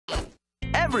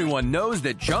Everyone knows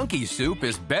that chunky soup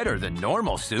is better than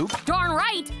normal soup. Darn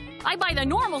right! I buy the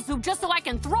normal soup just so I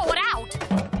can throw it out.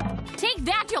 Take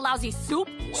that, you lousy soup!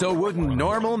 So wouldn't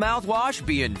normal mouthwash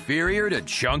be inferior to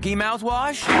chunky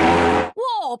mouthwash?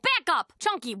 Whoa, back up!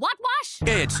 Chunky what wash?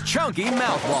 It's chunky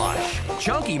mouthwash.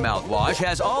 Chunky mouthwash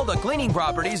has all the cleaning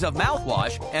properties of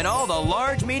mouthwash and all the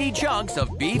large meaty chunks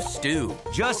of beef stew.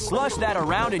 Just slush that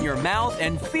around in your mouth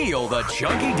and feel the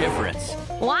chunky difference.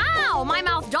 Wow, my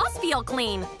mouth does feel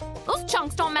clean. Those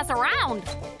chunks don't mess around.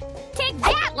 Take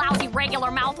that, lousy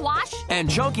regular mouthwash! And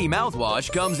chunky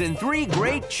mouthwash comes in 3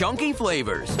 great chunky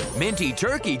flavors: minty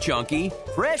turkey chunky,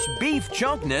 fresh beef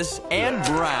chunkness, and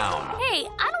brown. Hey,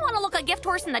 I don't want to look a gift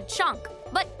horse in the chunk,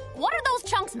 but what are those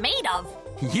chunks made of?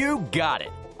 You got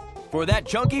it. For that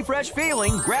chunky fresh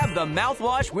feeling, grab the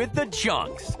mouthwash with the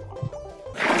chunks.